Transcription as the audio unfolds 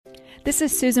This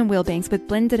is Susan Wheelbanks with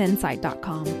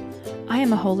BlendedInsight.com. I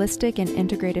am a holistic and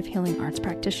integrative healing arts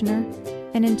practitioner,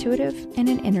 an intuitive, and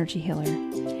an energy healer.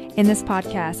 In this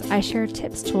podcast, I share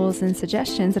tips, tools, and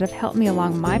suggestions that have helped me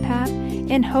along my path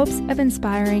in hopes of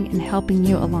inspiring and helping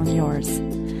you along yours.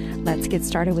 Let's get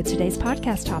started with today's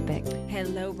podcast topic.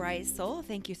 Hello, Bright Soul.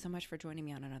 Thank you so much for joining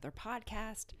me on another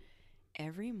podcast.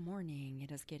 Every morning,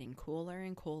 it is getting cooler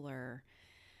and cooler.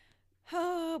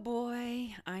 Oh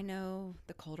boy, I know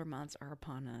the colder months are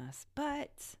upon us,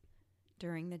 but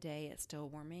during the day it's still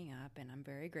warming up, and I'm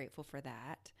very grateful for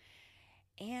that.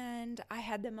 And I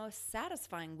had the most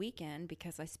satisfying weekend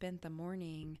because I spent the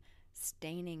morning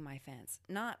staining my fence,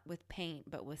 not with paint,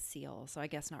 but with seal. So I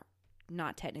guess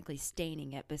not technically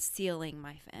staining it, but sealing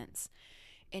my fence.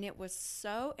 And it was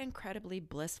so incredibly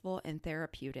blissful and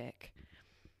therapeutic.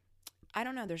 I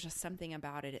don't know, there's just something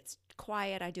about it. It's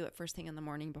quiet. I do it first thing in the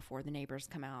morning before the neighbors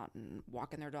come out and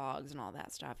walking their dogs and all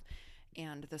that stuff.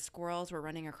 And the squirrels were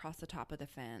running across the top of the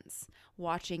fence,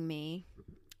 watching me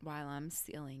while I'm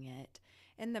sealing it.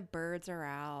 And the birds are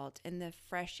out, and the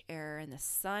fresh air, and the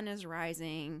sun is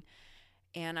rising,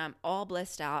 and I'm all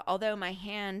blissed out. Although my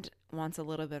hand wants a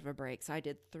little bit of a break, so I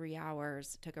did 3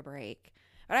 hours, took a break.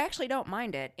 But I actually don't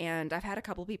mind it, and I've had a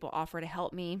couple people offer to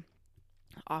help me,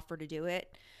 offer to do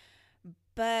it.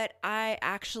 But I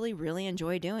actually really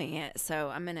enjoy doing it. So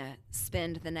I'm going to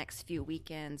spend the next few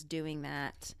weekends doing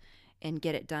that and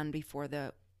get it done before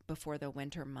the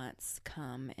winter months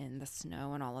come and the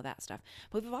snow and all of that stuff.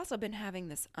 But we've also been having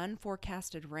this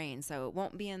unforecasted rain, so it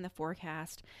won't be in the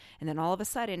forecast. And then all of a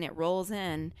sudden it rolls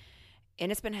in,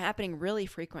 and it's been happening really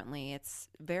frequently. It's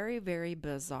very, very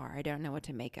bizarre. I don't know what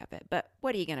to make of it, but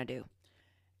what are you going to do?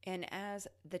 And as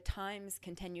the times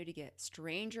continue to get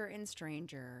stranger and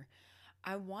stranger,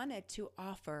 I wanted to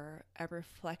offer a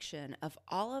reflection of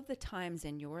all of the times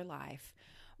in your life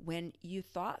when you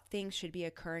thought things should be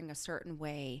occurring a certain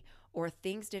way or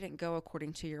things didn't go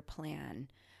according to your plan,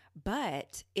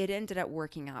 but it ended up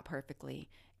working out perfectly.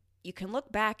 You can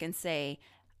look back and say,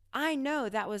 I know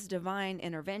that was divine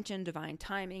intervention, divine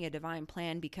timing, a divine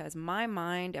plan, because my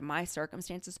mind and my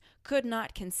circumstances could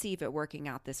not conceive it working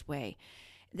out this way.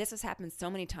 This has happened so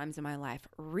many times in my life.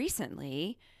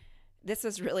 Recently, this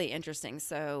is really interesting.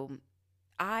 So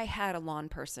I had a lawn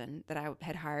person that I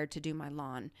had hired to do my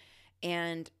lawn,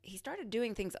 and he started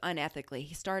doing things unethically.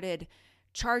 He started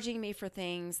charging me for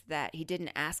things that he didn't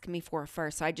ask me for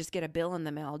first. So I just get a bill in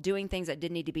the mail, doing things that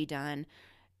didn't need to be done,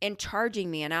 and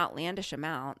charging me an outlandish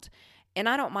amount. And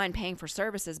I don't mind paying for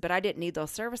services, but I didn't need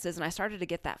those services. And I started to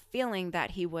get that feeling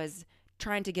that he was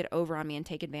trying to get over on me and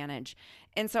take advantage.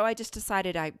 And so I just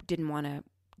decided I didn't want to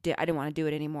do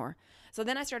it anymore. So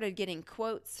then I started getting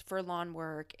quotes for lawn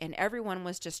work, and everyone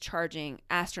was just charging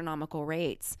astronomical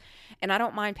rates. And I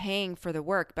don't mind paying for the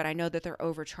work, but I know that they're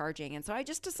overcharging. And so I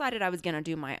just decided I was going to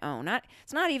do my own.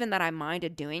 It's not even that I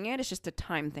minded doing it. It's just a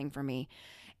time thing for me.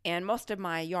 And most of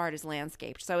my yard is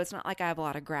landscaped, so it's not like I have a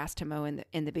lot of grass to mow in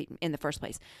the first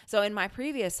place. So in my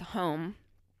previous home,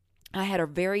 I had a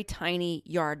very tiny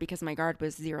yard because my yard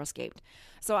was xeriscaped.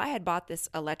 So I had bought this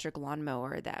electric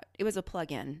lawnmower that it was a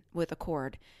plug-in with a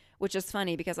cord, which is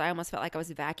funny because I almost felt like I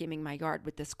was vacuuming my yard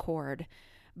with this cord.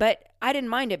 But I didn't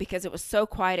mind it because it was so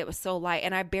quiet, it was so light,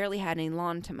 and I barely had any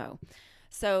lawn to mow.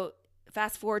 So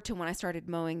fast forward to when I started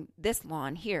mowing this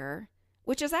lawn here,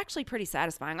 which is actually pretty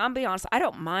satisfying. I'll be honest, I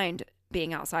don't mind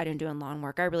being outside and doing lawn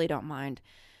work. I really don't mind.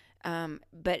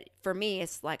 But for me,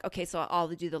 it's like, okay, so I'll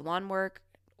do the lawn work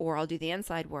or I'll do the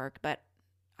inside work, but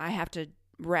I have to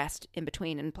rest in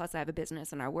between. And plus I have a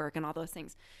business and I work and all those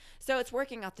things. So it's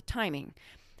working out the timing.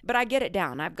 But I get it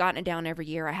down. I've gotten it down every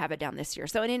year. I have it down this year.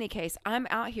 So in any case, I'm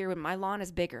out here when my lawn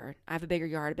is bigger. I have a bigger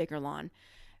yard, a bigger lawn.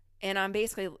 And I'm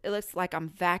basically, it looks like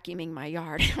I'm vacuuming my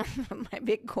yard with my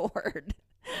big cord.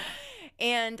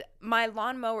 And my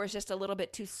lawnmower is just a little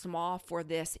bit too small for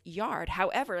this yard.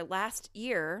 However, last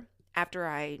year, after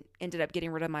I ended up getting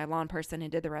rid of my lawn person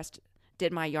and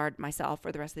did my yard myself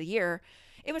for the rest of the year,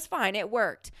 it was fine. It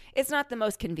worked. It's not the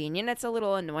most convenient. It's a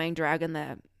little annoying dragging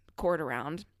the cord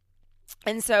around.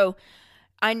 And so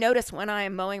I notice when I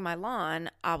am mowing my lawn,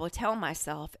 I will tell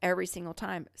myself every single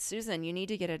time, Susan, you need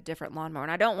to get a different lawnmower.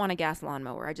 And I don't want a gas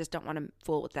lawnmower. I just don't want to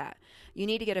fool with that. You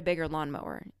need to get a bigger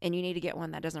lawnmower, and you need to get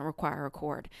one that doesn't require a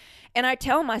cord. And I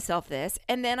tell myself this,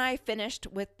 and then I finished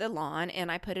with the lawn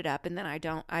and I put it up, and then I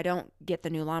don't get the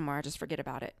new lawnmower. I just forget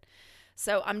about it.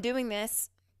 So I'm doing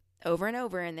this over and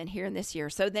over, and then here in this year.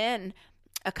 So then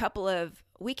a couple of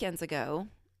weekends ago,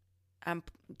 I'm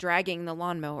dragging the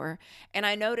lawnmower, and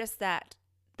I noticed that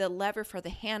the lever for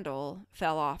the handle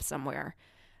fell off somewhere.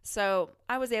 So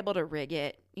I was able to rig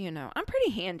it. I'm pretty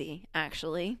handy,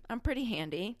 actually. I'm pretty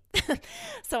handy.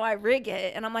 So I rig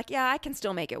it and I'm like, yeah, I can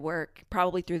still make it work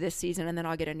probably through this season, and then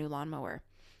I'll get a new lawnmower.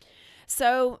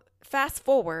 So fast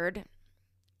forward,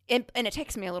 and it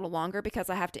takes me a little longer because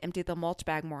I have to empty the mulch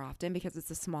bag more often because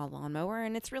it's a small lawnmower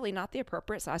and it's really not the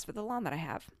appropriate size for the lawn that I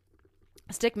have.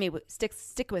 Stick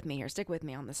with me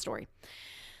on this story.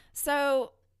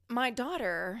 So my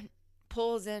daughter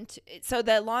pulls into, so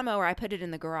the lawnmower, I put it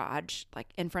in the garage,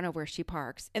 like in front of where she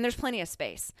parks, and there's plenty of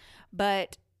space,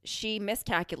 but she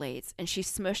miscalculates and she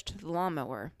smushed the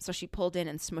lawnmower. So she pulled in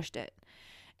and smushed it.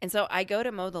 And so I go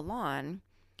to mow the lawn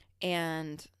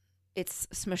and it's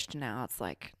smushed now. It's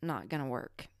like not going to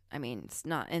work. I mean, it's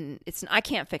not, and I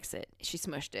can't fix it. She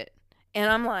smushed it.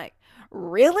 And I'm like,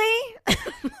 really?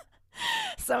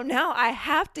 So now I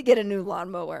have to get a new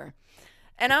lawnmower.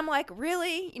 And I'm like,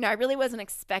 really? I really wasn't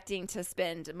expecting to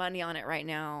spend money on it right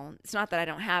now. It's not that I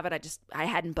don't have it. I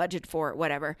hadn't budgeted for it,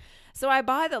 whatever. So I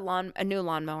buy a new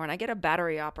lawnmower, and I get a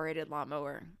battery operated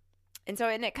lawnmower. And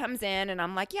it comes in and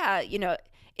I'm like, yeah,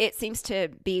 it seems to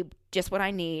be just what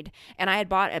I need. And I had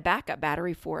bought a backup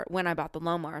battery for it when I bought the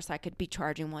lawnmower, so I could be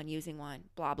charging one, using one,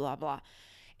 blah, blah, blah.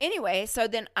 Anyway, so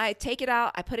then I take it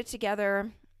out, I put it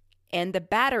together, and the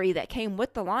battery that came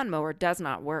with the lawnmower does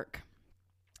not work.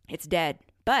 It's dead.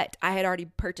 But I had already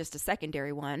purchased a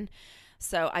secondary one,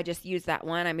 so I just used that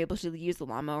one. I'm able to use the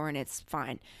lawnmower, and it's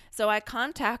fine. So I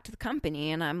contact the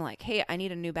company, and I'm like, hey, I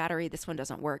need a new battery. This one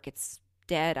doesn't work. It's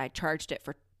dead. I charged it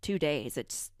for 2 days.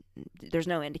 There's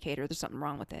no indicator. There's something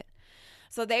wrong with it.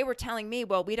 So they were telling me,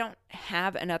 well, we don't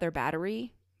have another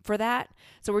battery for that,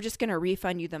 so we're just going to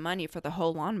refund you the money for the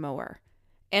whole lawnmower.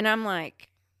 And I'm like,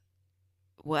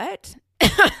 what?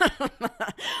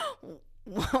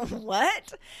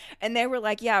 What? And they were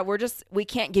like, yeah, we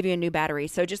can't give you a new battery.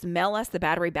 So just mail us the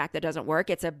battery back that doesn't work.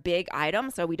 It's a big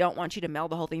item, so we don't want you to mail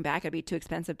the whole thing back. It'd be too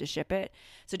expensive to ship it.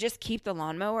 So just keep the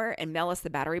lawnmower and mail us the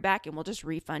battery back, and we'll just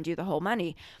refund you the whole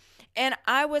money. And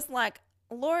I was like,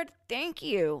 Lord, thank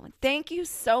you. Thank you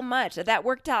so much. That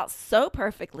worked out so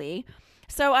perfectly.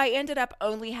 So I ended up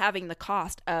only having the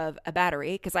cost of a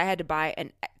battery because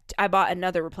I bought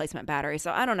another replacement battery.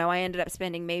 So I don't know. I ended up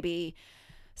spending maybe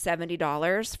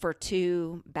 $70 for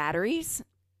 2 batteries,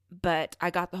 but I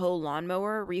got the whole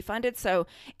lawnmower refunded. So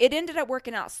it ended up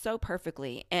working out so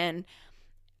perfectly. And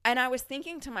I was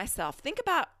thinking to myself, think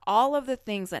about all of the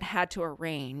things that had to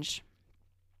arrange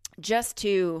just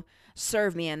to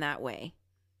serve me in that way.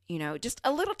 Just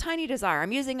a little tiny desire.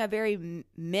 I'm using a very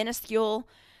minuscule,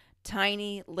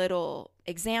 tiny little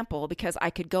example because I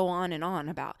could go on and on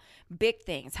about big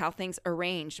things, how things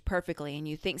arranged perfectly, and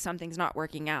you think something's not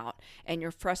working out and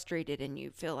you're frustrated and you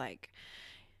feel like,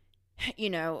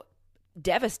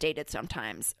 devastated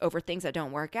sometimes over things that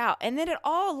don't work out. And then it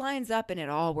all lines up and it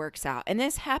all works out. And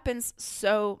this happens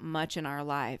so much in our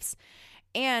lives.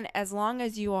 And as long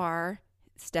as you are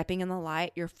stepping in the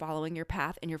light, you're following your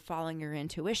path and you're following your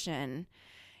intuition,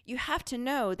 you have to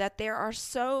know that there are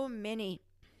so many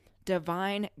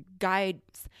divine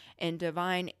guides and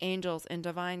divine angels and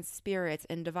divine spirits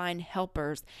and divine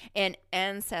helpers and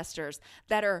ancestors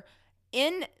that are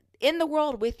in the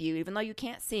world with you, even though you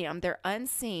can't see them. They're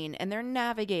unseen and they're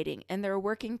navigating and they're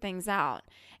working things out,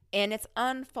 and it's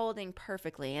unfolding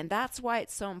perfectly. And that's why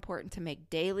it's so important to make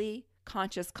daily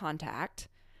conscious contact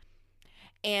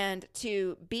and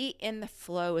to be in the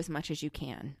flow as much as you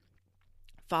can.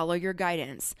 Follow your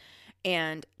guidance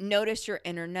and notice your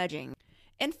inner nudging.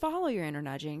 And follow your inner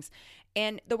nudgings.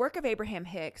 And the work of Abraham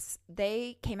Hicks,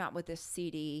 they came out with this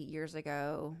CD years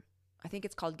ago. I think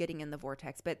it's called Getting in the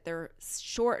Vortex, but they're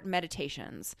short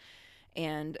meditations.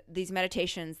 And these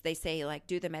meditations, they say, like,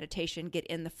 do the meditation, get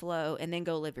in the flow, and then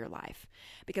go live your life.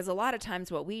 Because a lot of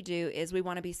times what we do is we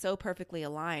want to be so perfectly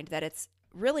aligned that it's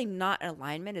really not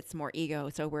alignment, it's more ego.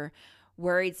 So we're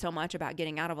worried so much about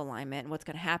getting out of alignment and what's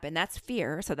going to happen. That's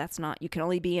fear. So that's not, you can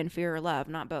only be in fear or love,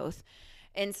 not both.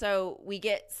 And so we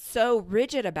get so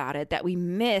rigid about it that we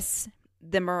miss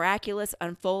the miraculous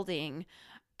unfolding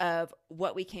of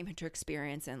what we came to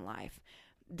experience in life.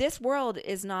 This world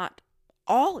is not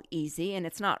all easy and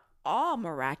it's not all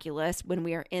miraculous. When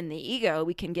we are in the ego,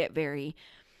 we can get very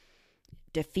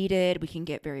defeated, we can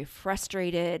get very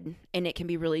frustrated, and it can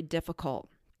be really difficult.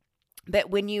 But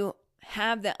when you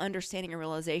have the understanding and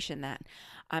realization that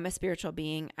I'm a spiritual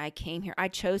being, I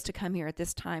chose to come here at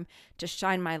this time to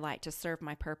shine my light, to serve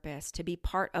my purpose, to be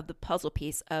part of the puzzle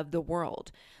piece of the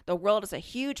world. The world is a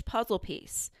huge puzzle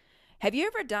piece. Have you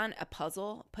ever done a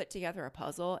puzzle, put together a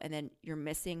puzzle, and then you're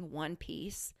missing one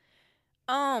piece?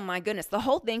 Oh my goodness, the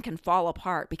whole thing can fall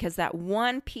apart because that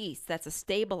one piece that's a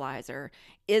stabilizer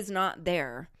is not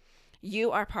there.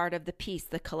 You are part of the piece,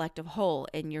 the collective whole,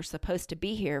 and you're supposed to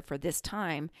be here for this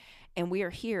time. And we are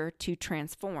here to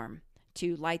transform,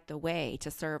 to light the way, to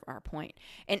serve our point.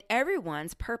 And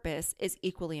everyone's purpose is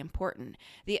equally important.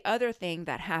 The other thing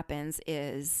that happens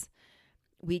is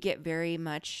we get very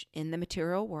much in the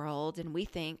material world and we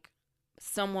think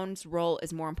someone's role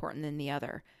is more important than the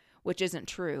other, which isn't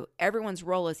true. Everyone's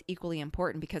role is equally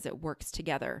important because it works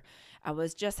together. I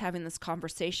was just having this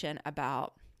conversation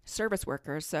about service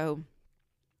workers. So,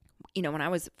 when I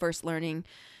was first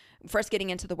getting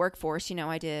into the workforce,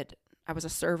 I was a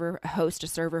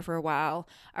server for a while.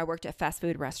 I worked at fast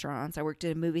food restaurants. I worked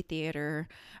at a movie theater.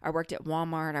 I worked at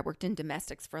Walmart. I worked in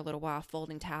domestics for a little while,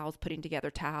 folding towels, putting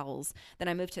together towels. Then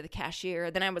I moved to the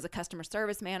cashier. Then I was a customer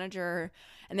service manager.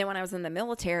 And then when I was in the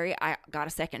military, I got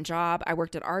a second job. I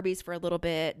worked at Arby's for a little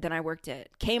bit. Then I worked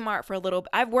at Kmart for a little bit.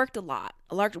 I've worked a lot.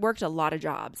 Worked a lot of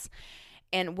jobs.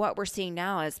 And what we're seeing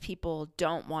now is people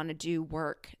don't want to do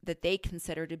work that they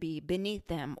consider to be beneath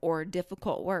them or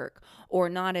difficult work or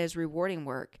not as rewarding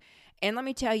work. And let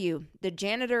me tell you, the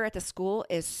janitor at the school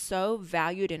is so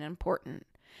valued and important.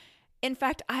 In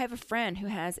fact, I have a friend who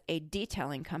has a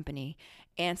detailing company,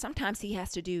 and sometimes he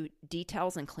has to do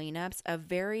details and cleanups of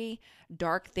very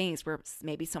dark things where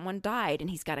maybe someone died and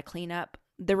he's got to clean up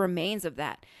the remains of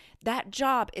that. That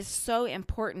job is so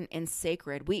important and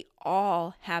sacred. We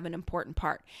all have an important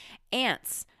part.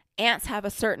 Ants have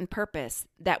a certain purpose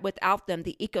that without them,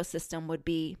 the ecosystem would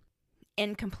be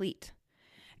incomplete.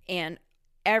 And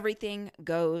everything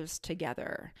goes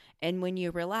together. And when you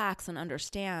relax and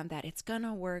understand that it's going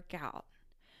to work out,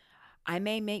 I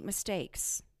may make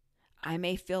mistakes. I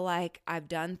may feel like I've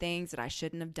done things that I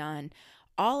shouldn't have done.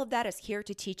 All of that is here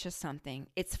to teach us something.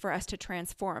 It's for us to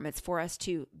transform. It's for us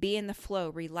to be in the flow,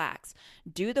 relax,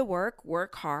 do the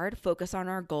work hard, focus on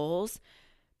our goals,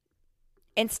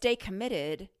 and stay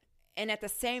committed. And at the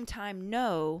same time,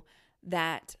 know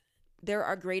that there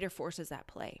are greater forces at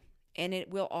play and it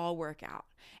will all work out.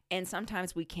 And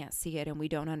sometimes we can't see it and we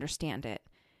don't understand it.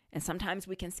 And sometimes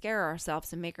we can scare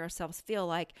ourselves and make ourselves feel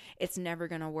like it's never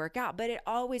going to work out, but it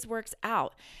always works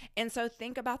out. And so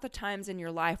think about the times in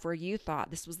your life where you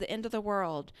thought this was the end of the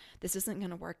world. This isn't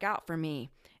going to work out for me.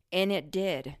 And it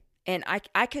did. And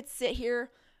I could sit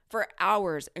here for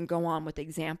hours and go on with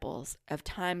examples of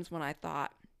times when I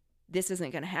thought this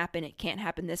isn't going to happen. It can't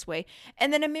happen this way.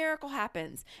 And then a miracle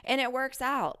happens and it works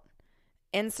out.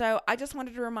 And so I just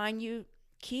wanted to remind you,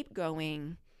 keep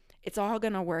going. It's all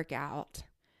going to work out.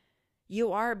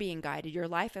 You are being guided. Your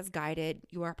life is guided.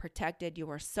 You are protected. You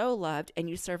are so loved and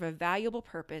you serve a valuable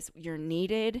purpose. You're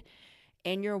needed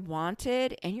and you're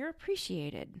wanted and you're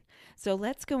appreciated. So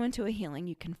let's go into a healing.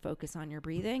 You can focus on your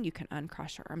breathing. You can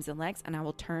uncross your arms and legs and I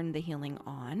will turn the healing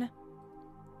on.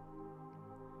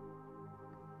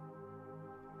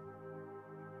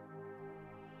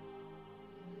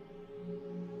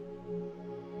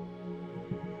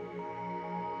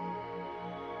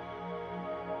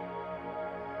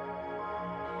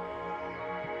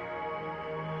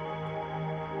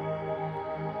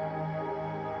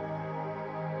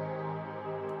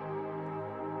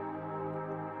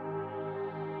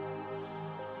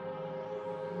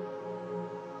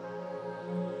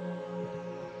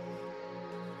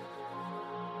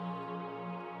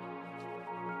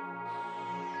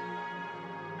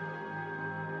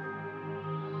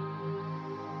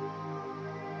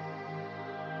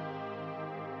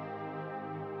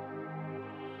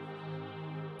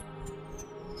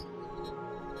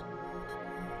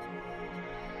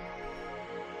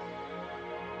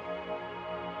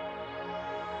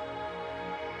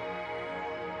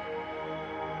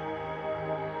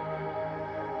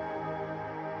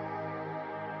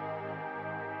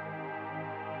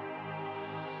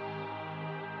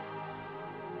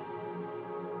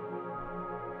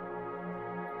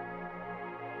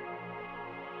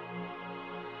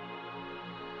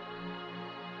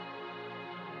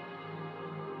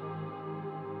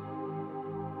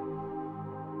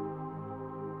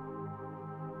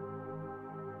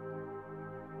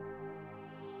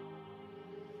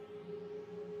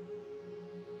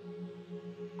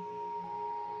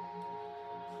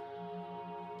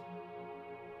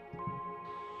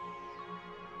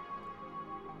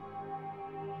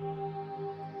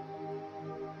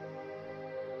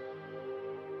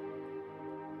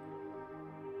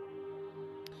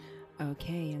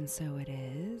 Okay, and so it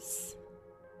is.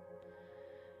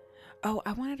 Oh,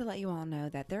 I wanted to let you all know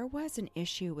that there was an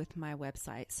issue with my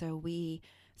website. So we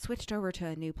switched over to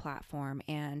a new platform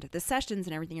and the sessions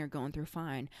and everything are going through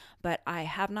fine. But I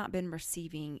have not been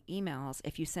receiving emails.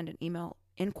 If you send an email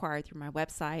inquiry through my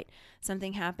website,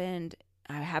 something happened,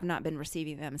 I have not been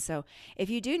receiving them. So if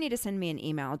you do need to send me an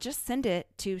email, just send it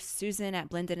to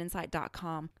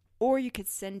Susan@blendedinsight.com. or you could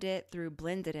send it through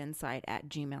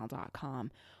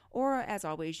blendedinsight@gmail.com. Or as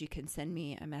always, you can send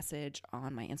me a message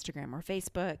on my Instagram or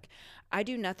Facebook. I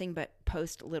do nothing but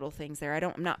post little things there.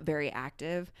 I'm not very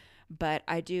active, but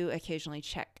I do occasionally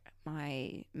check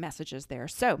my messages there.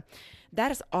 So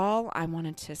that is all I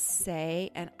wanted to say,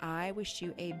 and I wish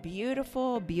you a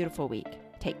beautiful, beautiful week.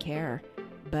 Take care.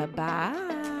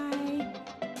 Bye-bye.